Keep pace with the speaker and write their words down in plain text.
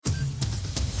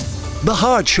The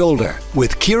Hard Shoulder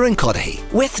with Kieran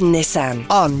with Nissan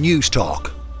on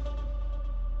Newstalk.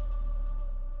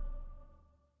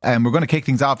 We're going to kick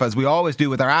things off as we always do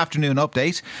with our afternoon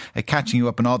update, catching you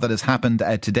up on all that has happened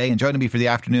today. And joining me for the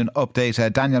afternoon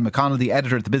update, Daniel McConnell, the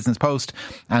editor at the Business Post,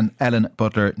 and Ellen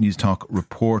Butler, Newstalk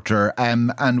Reporter.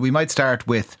 And we might start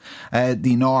with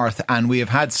the North, and we have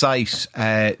had sight,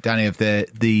 Danny, of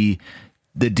the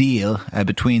deal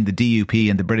between the DUP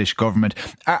and the British government.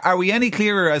 Are we any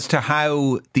clearer as to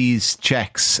how these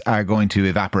checks are going to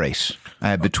evaporate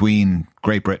between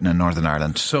Great Britain and Northern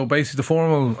Ireland? So basically the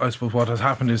formal, I suppose what has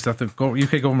happened is that the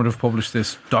UK government have published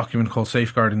this document called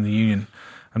Safeguarding the Union,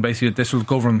 and basically this will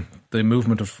govern the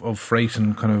movement of freight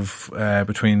and kind of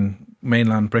between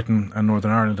mainland Britain and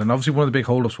Northern Ireland. And obviously one of the big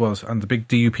hold-ups was, and the big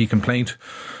DUP complaint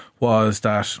was,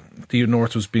 that the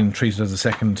North was being treated as a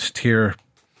second tier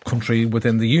country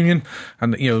within the Union,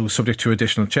 and subject to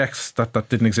additional checks that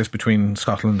didn't exist between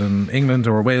Scotland and England,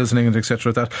 or Wales and England,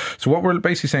 etc. So what we're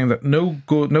basically saying, that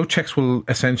no checks will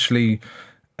essentially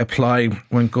apply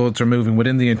when goods are moving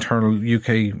within the internal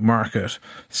UK market,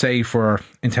 say for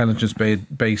intelligence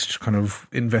based kind of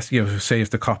say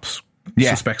if the cops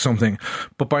suspect something,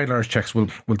 but by and large checks will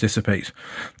dissipate.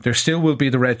 There still will be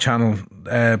the red channel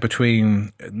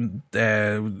between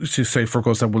say for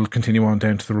goods that will continue on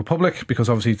down to the Republic, because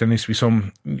obviously there needs to be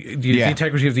some the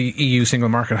integrity of the EU single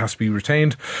market has to be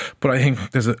retained, but I think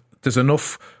there's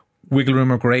enough wiggle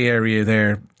room or grey area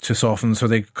there to soften,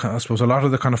 so I suppose a lot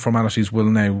of the kind of formalities will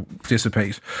now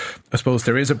dissipate. I suppose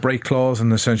there is a break clause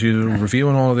and essentially a review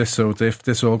and all of this, so if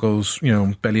this all goes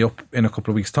belly up in a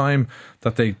couple of weeks' time,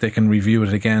 that they can review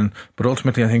it again. But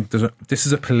ultimately I think this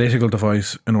is a political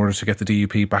device in order to get the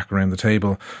DUP back around the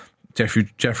table.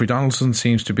 Jeffrey Donaldson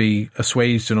seems to be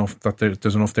assuaged enough that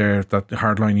there's enough there that the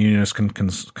hardline unionists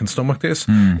can stomach this.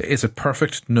 Is it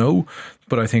perfect? No.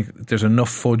 But I think there's enough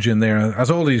fudge in there,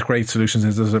 as all these great solutions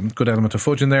is. There's a good element of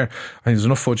fudge in there. I think there's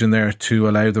enough fudge in there to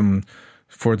allow them,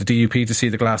 for the DUP to see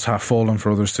the glass half full and for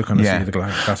others to kind of see the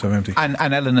glass half empty. And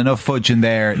Ellen, enough fudge in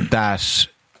there that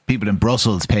people in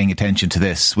Brussels paying attention to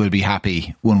this will be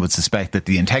happy, one would suspect, that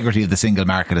the integrity of the single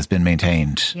market has been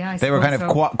maintained. Yeah, they were kind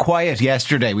of quiet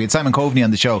yesterday. We had Simon Coveney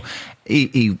on the show.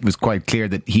 He was quite clear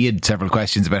that he had several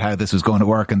questions about how this was going to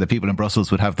work, and the people in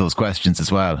Brussels would have those questions as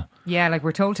well. Yeah, like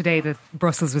we're told today that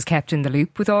Brussels was kept in the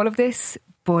loop with all of this,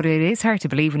 but it is hard to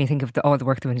believe when you think of all the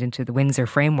work that went into the Windsor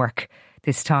framework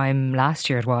this time last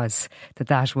year. It was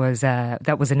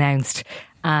that was announced,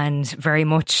 and very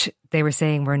much they were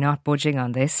saying we're not budging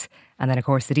on this, and then of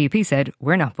course the DUP said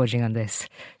we're not budging on this.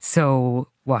 So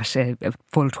a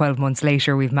full 12 months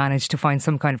later we've managed to find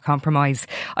some kind of compromise.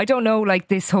 I don't know, like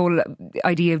this whole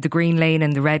idea of the green lane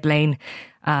and the red lane,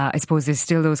 I suppose there's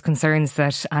still those concerns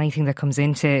that anything that comes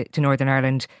into Northern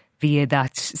Ireland via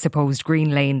that supposed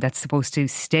green lane that's supposed to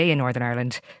stay in Northern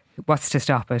Ireland, what's to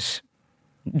stop it?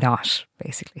 Not,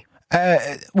 basically.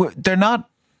 They're not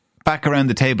back around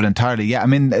the table entirely. Yeah, I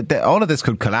mean, all of this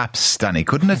could collapse, Danny,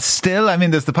 couldn't it still? I mean,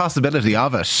 there's the possibility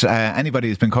of it. Anybody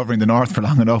who's been covering the North for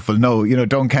long enough will know,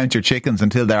 don't count your chickens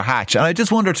until they're hatched. And I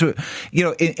just wonder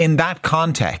in that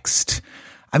context,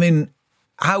 I mean,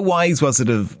 how wise was it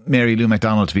of Mary Lou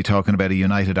McDonald to be talking about a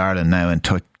united Ireland now in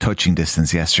touching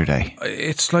distance yesterday?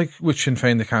 It's like with Sinn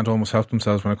Féin, they can't almost help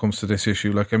themselves when it comes to this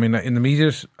issue. Like, I mean, in the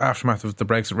immediate aftermath of the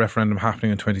Brexit referendum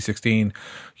happening in 2016,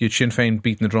 you had Sinn Féin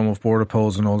beating the drum of border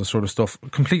polls and all this sort of stuff,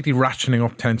 completely ratcheting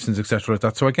up tensions, etc. like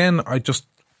that. So again, I just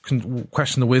can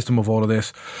question the wisdom of all of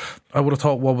this. I would have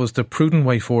thought what was the prudent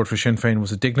way forward for Sinn Féin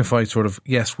was a dignified sort of,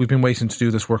 yes, we've been waiting to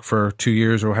do this work for 2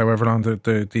 years or however long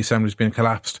the Assembly's been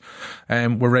collapsed.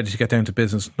 We're ready to get down to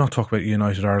business, not talk about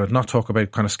United Ireland, not talk about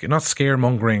kind of not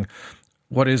scaremongering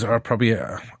what is probably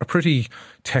a pretty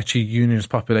tetchy unionist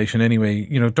population anyway.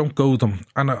 Don't goad them.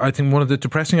 And I think one of the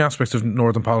depressing aspects of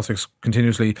northern politics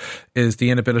continuously is the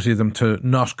inability of them to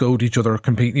not goad each other,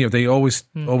 compete. They always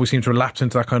seem to relapse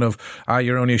into that kind of,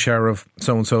 you're only a share of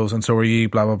so-and-so's and so are you,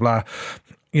 blah, blah, blah.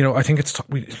 I think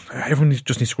everyone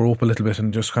just needs to grow up a little bit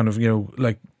and just kind of,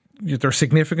 there are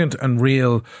significant and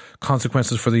real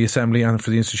consequences for the Assembly and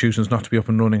for the institutions not to be up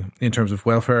and running in terms of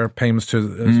welfare payments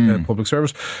to public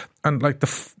service. And like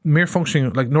the mere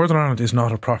functioning, like Northern Ireland is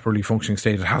not a properly functioning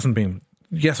state. It hasn't been.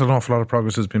 Yes, an awful lot of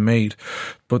progress has been made,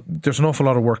 but there's an awful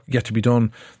lot of work yet to be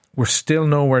done. We're still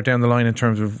nowhere down the line in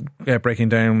terms of breaking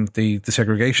down the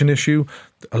segregation issue.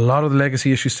 A lot of the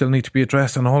legacy issues still need to be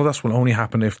addressed, and all of this will only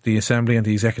happen if the Assembly and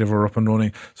the Executive are up and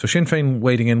running. So Sinn Féin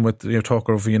wading in with talk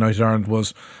of United Ireland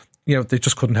was, they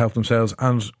just couldn't help themselves.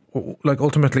 And like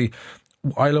ultimately,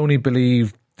 I'll only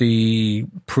believe the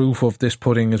proof of this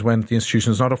pudding is when the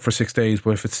institution is not up for 6 days, but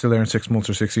if it's still there in 6 months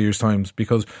or 6 years' times.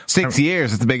 Because 6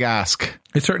 years is a big ask.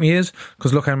 It certainly is,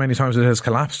 because look how many times it has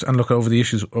collapsed and look over the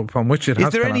issues upon which it has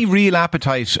collapsed. Is there any real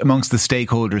appetite amongst the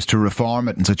stakeholders to reform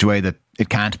it in such a way that it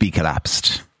can't be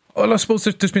collapsed? Well, I suppose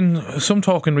there's been some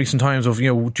talk in recent times of,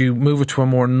 do you move it to a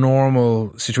more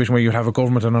normal situation where you have a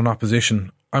government and an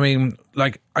opposition? I mean,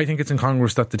 I think it's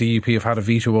incongruous that the DUP have had a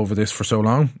veto over this for so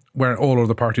long, where all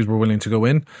other parties were willing to go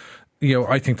in.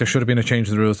 I think there should have been a change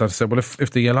in the rules that said, well,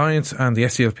 if the Alliance and the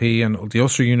SDLP and the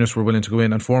Ulster Unionists were willing to go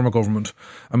in and form a government,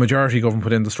 a majority government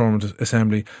put in the Stormont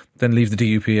Assembly, then leave the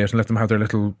DUP out and let them have their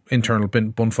little internal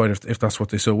bun fight if that's what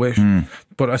they so wish.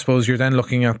 But I suppose you're then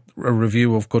looking at a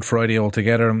review of Good Friday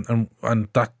altogether, and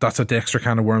that's a extra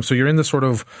can of worms. So you're in this sort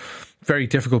of very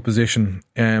difficult position.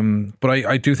 But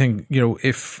I do think,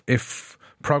 if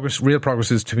real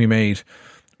progress is to be made,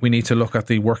 we need to look at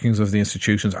the workings of the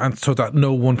institutions, and so that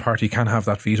no one party can have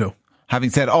that veto.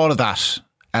 Having said all of that,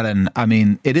 Ellen, I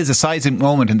mean, it is a seismic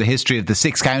moment in the history of the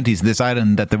 6 counties in this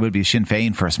island that there will be a Sinn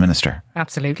Féin First Minister.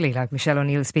 Absolutely, like Michelle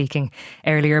O'Neill speaking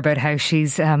earlier about how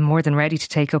she's more than ready to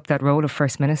take up that role of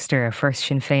First Minister, a first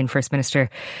Sinn Féin First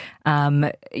Minister.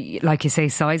 Like you say,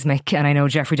 seismic, and I know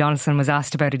Jeffrey Donaldson was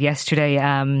asked about it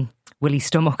yesterday. Will he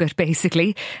stomach it,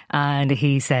 basically? And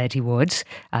he said he would,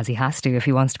 as he has to if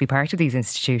he wants to be part of these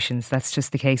institutions. That's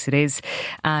just the case it is.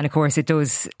 And of course, it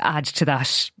does add to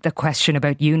that, the question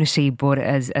about unity. But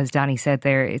as Danny said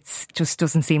there, it just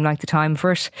doesn't seem like the time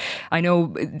for it. I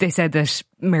know they said that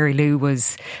Mary Lou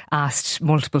was asked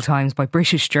multiple times by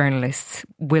British journalists,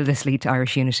 will this lead to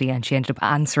Irish unity? And she ended up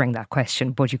answering that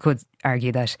question. But you could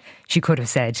argue that she could have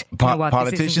said,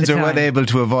 politicians are well able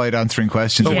to avoid answering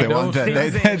questions if they want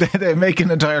to. They make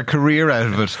an entire career out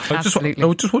of it. I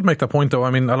just would make that point, though. I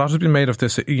mean, a lot has been made of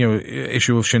this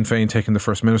issue of Sinn Féin taking the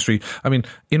First Ministry. I mean,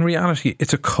 in reality,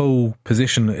 it's a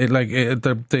co-position. I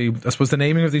suppose the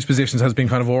naming of these positions has been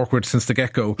kind of awkward since the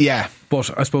get-go. Yeah.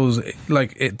 But I suppose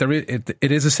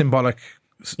it is a symbolic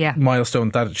milestone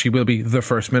that she will be the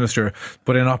First Minister,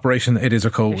 but in operation it is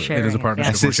a partnership.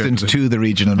 Assistant to the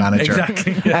regional manager.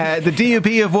 Exactly. Yeah. The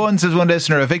DUP have won, says one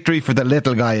listener, a victory for the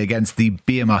little guy against the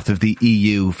behemoth of the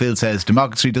EU. Phil says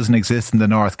democracy doesn't exist in the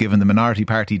north given the minority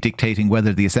party dictating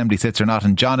whether the assembly sits or not.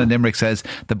 And John in Limerick says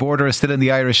the border is still in the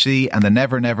Irish Sea and the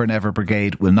Never Never Never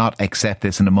Brigade will not accept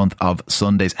this in a month of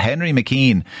Sundays. Henry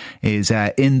McKean is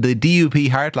in the DUP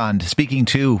heartland speaking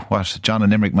to what John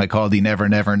in Limerick might call the Never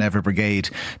Never Never Brigade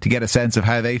to get a sense of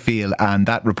how they feel, and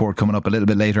that report coming up a little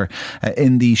bit later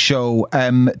in the show.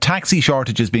 Taxi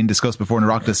shortages being discussed before an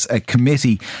Oireachtas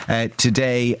committee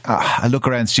today. I look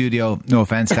around studio, no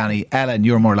offence Danny, Ellen,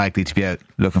 you're more likely to be out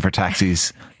looking for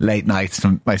taxis late nights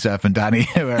than myself and Danny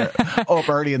who are up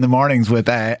early in the mornings with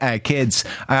kids.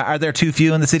 Are there too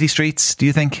few in the city streets, do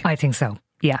you think? I think so.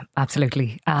 Yeah,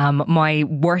 absolutely. My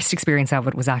worst experience of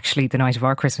it was actually the night of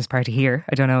our Christmas party here.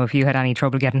 I don't know if you had any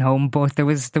trouble getting home, but there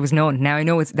was none. Now I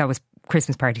know that was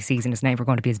Christmas party season. It's never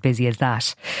going to be as busy as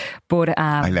that. But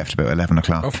I left about 11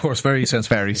 o'clock. Of course, very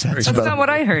sensible. Very sensible. That's not what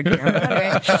I heard.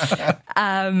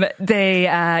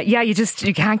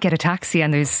 You can't get a taxi,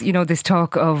 and there's this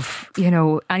talk of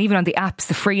and even on the apps,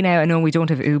 the free now. I know we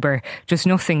don't have Uber, just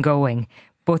nothing going.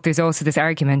 But there's also this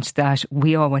argument that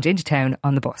we all went into town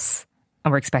on the bus,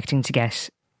 and we're expecting to get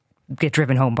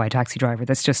driven home by a taxi driver.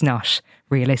 That's just not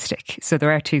realistic. So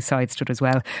there are two sides to it as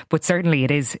well. But certainly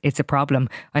it's a problem.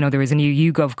 I know there was a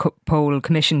new YouGov poll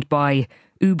commissioned by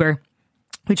Uber,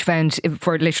 which found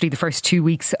for literally the first 2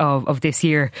 weeks of this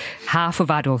year, half of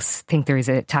adults think there is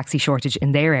a taxi shortage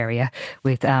in their area,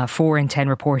 with 4 in 10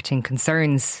 reporting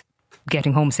concerns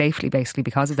getting home safely, basically,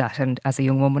 because of that. And as a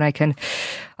young woman, I can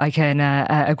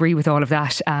agree with all of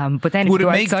that. But then, would if you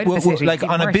it go make outside of the city, like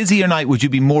on a busier night, would you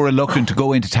be more reluctant to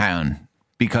go into town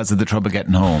because of the trouble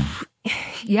getting home?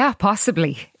 Yeah,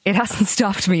 possibly. It hasn't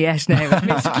stopped me yet now,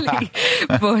 admittedly.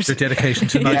 But the dedication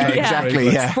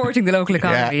to supporting the local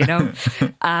economy,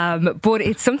 But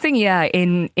it's something,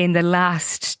 in the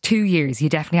last 2 years, you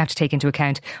definitely have to take into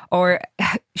account. Or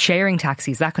sharing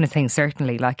taxis, that kind of thing,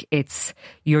 certainly. Like,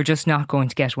 you're just not going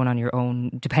to get one on your own,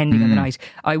 depending on the night.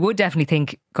 I would definitely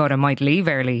think, God, I might leave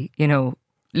early,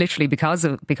 literally because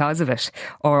of it,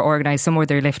 or organise somewhere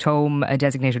they lift home a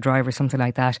designated driver, something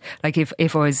like that. Like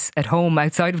if I was at home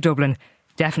outside of Dublin,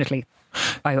 definitely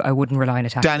I wouldn't rely on a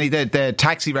taxi. Danny, the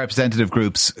taxi representative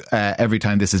groups, every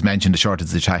time this is mentioned, the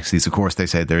shortage of taxis, of course they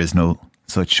say there is no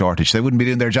such shortage. They wouldn't be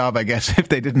doing their job, I guess, if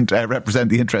they didn't represent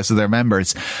the interests of their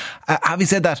members. Having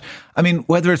said that, I mean,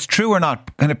 whether it's true or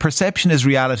not, kind of perception is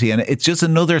reality, and it's just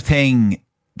another thing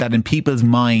that in people's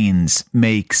minds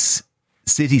makes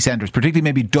city centres, particularly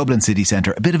maybe Dublin city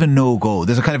centre, a bit of a no-go.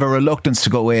 There's a kind of a reluctance to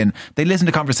go in. They listen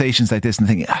to conversations like this and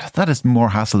think, that is more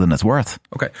hassle than it's worth.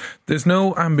 Okay, there's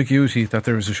no ambiguity that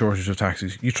there is a shortage of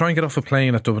taxis. You try and get off a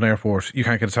plane at Dublin Airport, you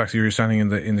can't get a taxi, or you're standing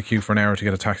in the queue for an hour to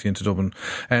get a taxi into Dublin.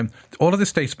 All of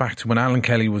this dates back to when Alan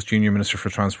Kelly was Junior Minister for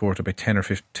Transport about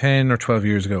 10 or 12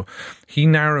 years ago. He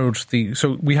narrowed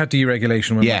so we had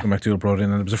deregulation when Michael McDougall brought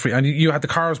in, and it was a free, and you had the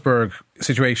Carlsberg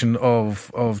situation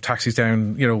of taxis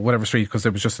down, whatever street, because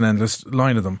there was just an endless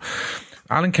line of them.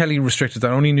 Alan Kelly restricted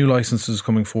that only new licences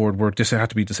coming forward had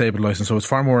to be disabled licence, so it's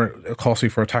far more costly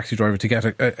for a taxi driver to get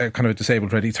a kind of a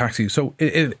disabled ready taxi. So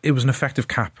it was an effective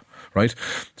cap. Right,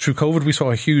 through COVID, we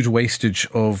saw a huge wastage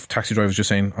of taxi drivers just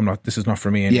saying, this is not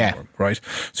for me anymore. Right,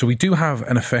 so we do have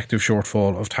an effective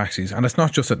shortfall of taxis, and it's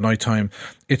not just at night time;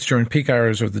 it's during peak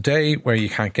hours of the day where you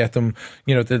can't get them.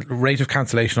 The rate of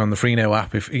cancellation on the Free Now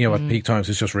app, at peak times,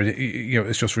 is just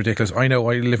it's just ridiculous. I know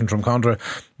I live in Drumcondra.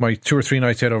 My 2 or 3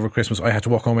 nights out over Christmas, I had to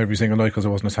walk home every single night because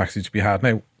there wasn't a taxi to be had.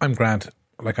 Now I'm grand.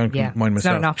 I can mind myself. It's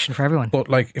not an option for everyone. But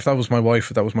if that was my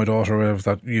wife, if that was my daughter, or whatever,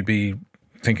 that you'd be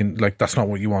thinking that's not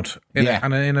what you want. In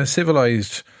a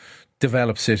civilised,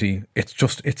 developed city,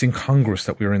 it's incongruous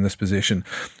that we're in this position.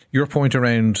 Your point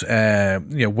around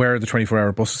where are the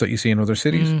 24-hour buses that you see in other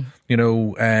cities?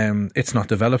 It's not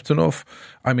developed enough.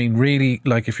 I mean, really,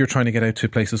 if you're trying to get out to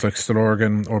places like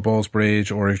Stillorgan or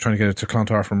Ballsbridge, or you're trying to get out to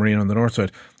Clontarf or Marine on the north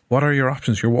side, what are your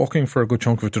options? You're walking for a good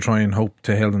chunk of it to try and hope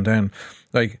to hail them down.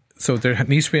 So there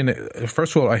needs to be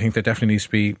first of all, I think there definitely needs to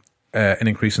be an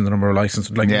increase in the number of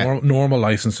licenses, normal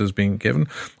licenses being given.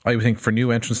 I would think for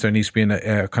new entrants there needs to be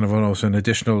a kind of almost an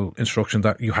additional instruction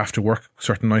that you have to work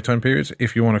certain nighttime periods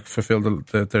if you want to fulfil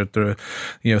the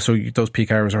so those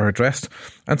peak hours are addressed.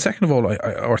 And second of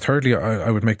all, thirdly, I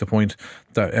would make the point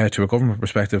that to a government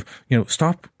perspective,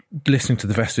 stop listening to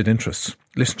the vested interests.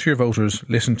 Listen to your voters,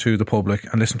 listen to the public,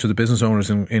 and listen to the business owners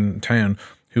in town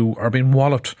who are being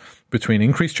walloped between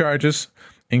increased charges,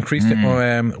 and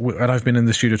I've been in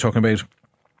the studio talking about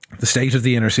the state of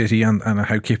the inner city and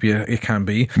how kippy it can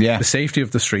be, the safety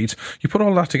of the streets. You put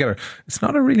all that together, it's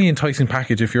not a really enticing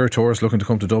package if you're a tourist looking to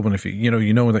come to Dublin, if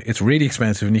you know that it's really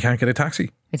expensive and you can't get a taxi.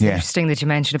 It's interesting that you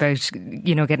mentioned about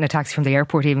getting a taxi from the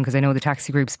airport, even, because I know the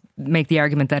taxi groups make the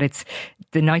argument that it's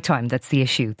the nighttime that's the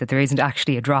issue, that there isn't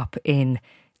actually a drop in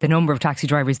the number of taxi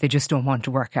drivers. They just don't want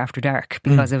to work after dark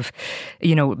because of,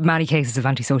 many cases of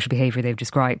antisocial behaviour they've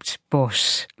described.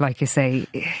 But like you say,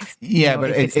 it's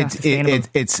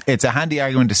a handy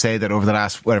argument to say that over the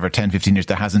last 10-15 years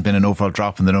there hasn't been an overall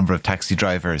drop in the number of taxi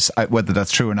drivers. Whether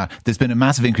that's true or not, there's been a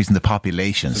massive increase in the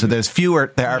population. So there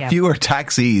are fewer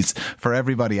taxis for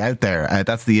everybody out there.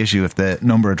 That's the issue if the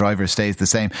number of drivers stays the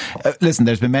same. Listen,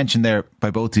 there's been mention there by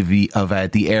both of you of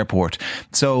the airport.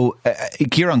 So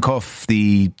Kieran Cuff,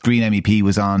 the Green MEP,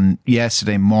 was on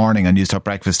yesterday morning on Newstalk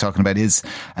Breakfast talking about his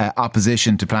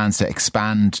opposition to plans to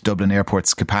expand Dublin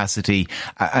Airport's capacity.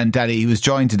 And Daddy, he was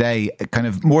joined today, kind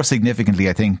of more significantly,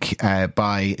 I think,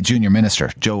 by Junior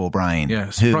Minister Joe O'Brien. Yeah,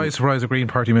 surprise, a Green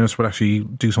Party minister would actually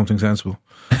do something sensible.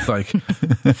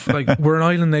 We're an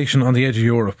island nation on the edge of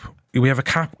Europe. We have a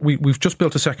cap. We've just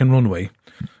built a second runway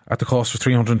at the cost of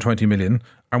 320 million.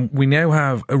 And we now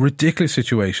have a ridiculous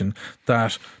situation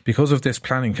that because of this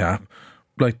planning cap,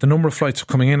 the number of flights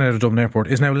coming in out of Dublin Airport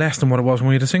is now less than what it was when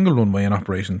we had a single runway in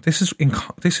operation. This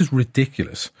is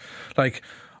ridiculous.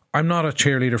 I'm not a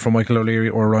cheerleader for Michael O'Leary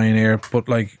or Ryanair, but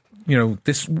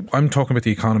I'm talking about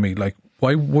the economy.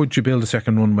 Why would you build a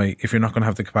second runway if you're not going to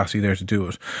have the capacity there to do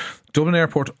it? Dublin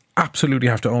Airport absolutely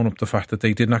have to own up the fact that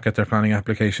they did not get their planning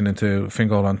application into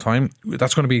Fingal on time.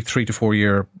 That's going to be a 3 to 4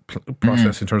 year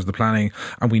process in terms of the planning,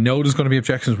 and we know there's going to be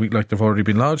objections. They've already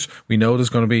been lodged. We know there's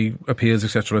going to be appeals,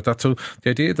 etc. like that. So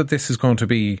the idea that this is going to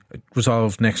be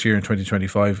resolved next year in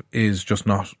 2025 is just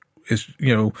not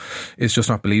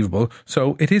believable.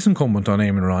 So it is incumbent on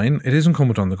Eamon Ryan, it is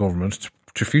incumbent on the government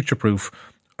to future-proof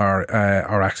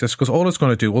our access, because all it's going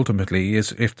to do ultimately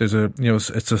is, if there's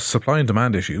it's a supply and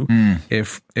demand issue.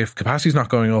 If capacity is not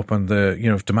going up and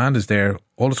if demand is there,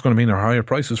 all it's going to mean are higher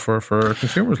prices for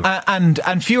consumers.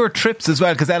 And fewer trips as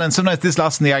well, because Ellen, sometimes this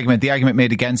lost in the argument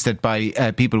made against it by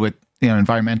people with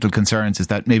environmental concerns is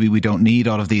that maybe we don't need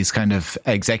all of these kind of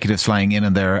executives flying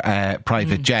in their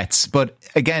private jets. But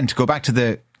again, to go back to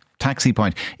the taxi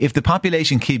point, if the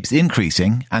population keeps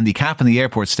increasing and the cap in the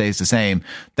airport stays the same,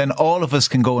 then all of us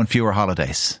can go on fewer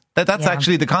holidays. That's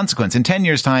actually the consequence. In 10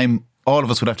 years' time, all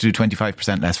of us would have to do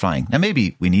 25% less flying. Now,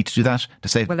 maybe we need to do that to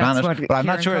save the planet, but I'm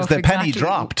not sure if the penny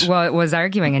dropped. Well, was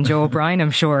arguing, and Joe O'Brien, I'm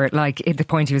sure, the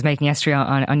point he was making yesterday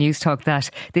on News Talk,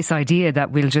 that this idea that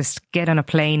we'll just get on a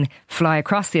plane, fly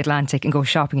across the Atlantic and go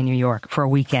shopping in New York for a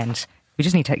weekend. We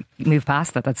just need to move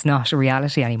past that. That's not a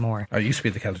reality anymore. I used to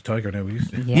be the Celtic Tiger, now we used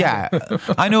to. Yeah,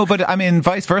 I know, but I mean,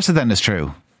 vice versa then is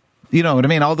true. You know what I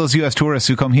mean? All those US tourists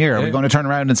who come here, we're going to turn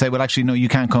around and say, well, actually, no, you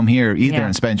can't come here either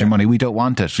and spend your money. We don't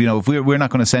want it. You know, if we're not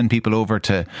going to send people over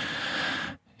to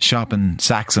shop in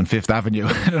Saks on Fifth Avenue.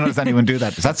 I don't know if anyone do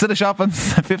that. Is that still a shop on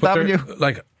Fifth Avenue?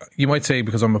 Like, you might say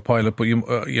because I'm a pilot, but you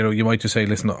might just say,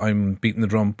 listen, I'm beating the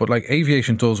drum. But like,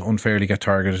 aviation does unfairly get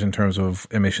targeted in terms of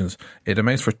emissions. It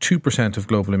amounts for 2% of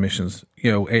global emissions,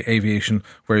 aviation,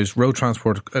 whereas road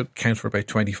transport accounts for about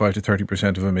 25 to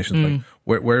 30% of emissions.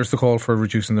 Like, where's the call for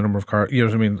reducing the number of cars? You know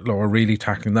what I mean? Or really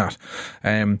tackling that.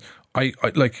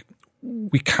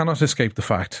 We cannot escape the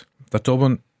fact that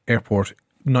Dublin Airport,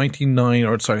 95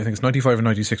 or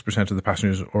 96% of the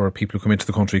passengers or people who come into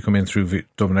the country come in through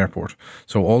Dublin Airport.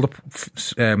 So all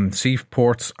the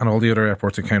seaports and all the other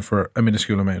airports account for a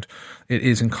minuscule amount. It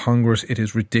is incongruous. It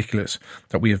is ridiculous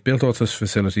that we have built all those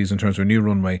facilities in terms of a new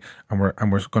runway, and we're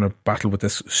going to battle with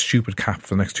this stupid cap for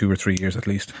the next 2 or 3 years at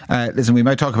least. Listen, we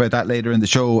might talk about that later in the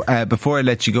show. Before I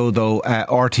let you go though,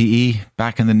 RTE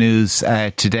back in the news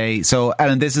today. So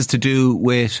Ellen, this is to do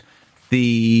with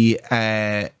the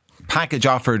package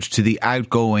offered to the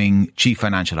outgoing chief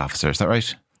financial officer. Is that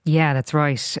right? Yeah, that's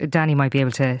right. Danny might be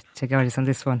able to guide us on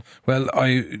this one. Well,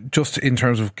 just in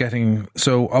terms of getting...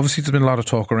 So, obviously, there's been a lot of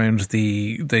talk around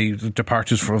the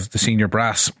departures of the senior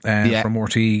brass from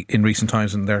RTE in recent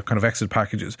times and their kind of exit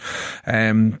packages.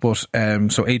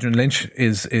 So Adrian Lynch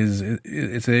is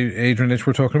Adrian Lynch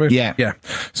we're talking about? Yeah.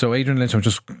 So Adrian Lynch, I'm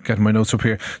just getting my notes up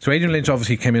here. So Adrian Lynch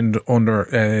obviously came in under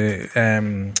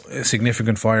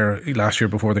significant fire last year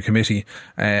before the committee,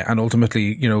 and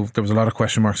ultimately, there was a lot of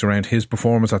question marks around his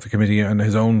performance at the committee and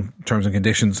his own terms and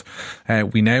conditions.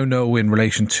 We now know in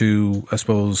relation to, I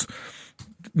suppose,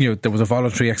 there was a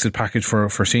voluntary exit package for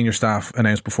senior staff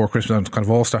announced before Christmas, and kind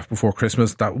of all staff before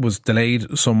Christmas. That was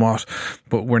delayed somewhat,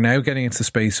 but we're now getting into the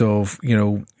space of,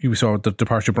 we saw the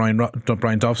departure of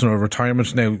Brian Dobson or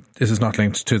retirement. Now, this is not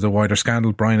linked to the wider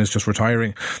scandal. Brian is just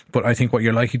retiring, but I think what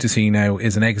you're likely to see now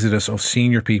is an exodus of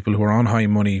senior people who are on high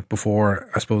money before,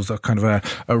 I suppose, a kind of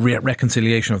a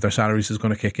reconciliation of their salaries is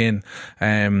going to kick in.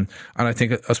 And I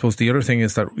think, I suppose, the other thing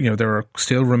is that, there are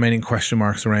still remaining question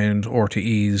marks around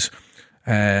RTE's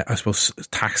I suppose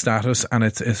tax status and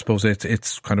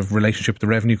its kind of relationship to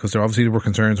revenue, because there obviously were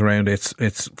concerns around its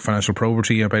financial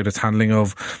probity, about its handling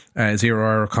of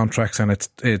 0-hour contracts and its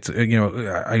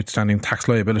outstanding tax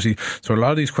liability. So a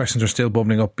lot of these questions are still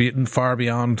bubbling up, far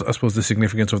beyond, I suppose, the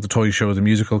significance of the toy show, the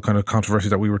musical kind of controversy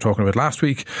that we were talking about last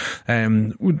week.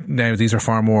 Now these are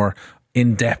far more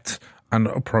in depth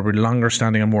and probably longer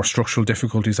standing and more structural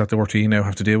difficulties that the RTE now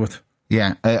have to deal with.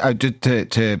 Yeah,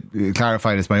 to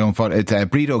clarify this, my own fault. It's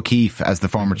Breed O'Keefe as the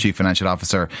former chief financial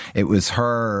officer. It was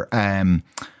her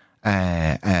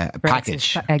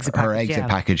package, exit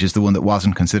package is the one that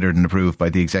wasn't considered and approved by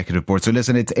the executive board. So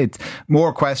listen, it's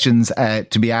more questions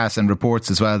to be asked, and reports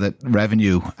as well that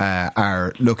Revenue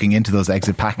are looking into those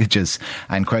exit packages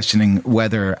and questioning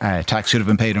whether tax should have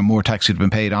been paid or more tax should have been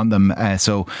paid on them.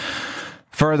 So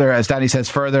further, as Danny says,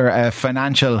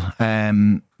 financial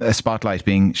spotlight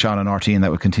being shone on RTE, and that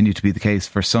will continue to be the case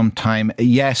for some time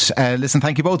yet. Listen,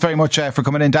 thank you both very much for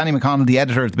coming in. Danny McConnell, the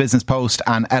editor of the Business Post,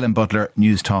 and Ellen Butler,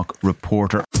 Newstalk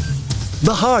reporter.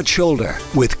 The Hard Shoulder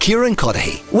with Kieran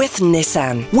with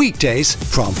Nissan. Weekdays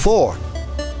from 4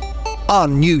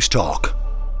 on Newstalk.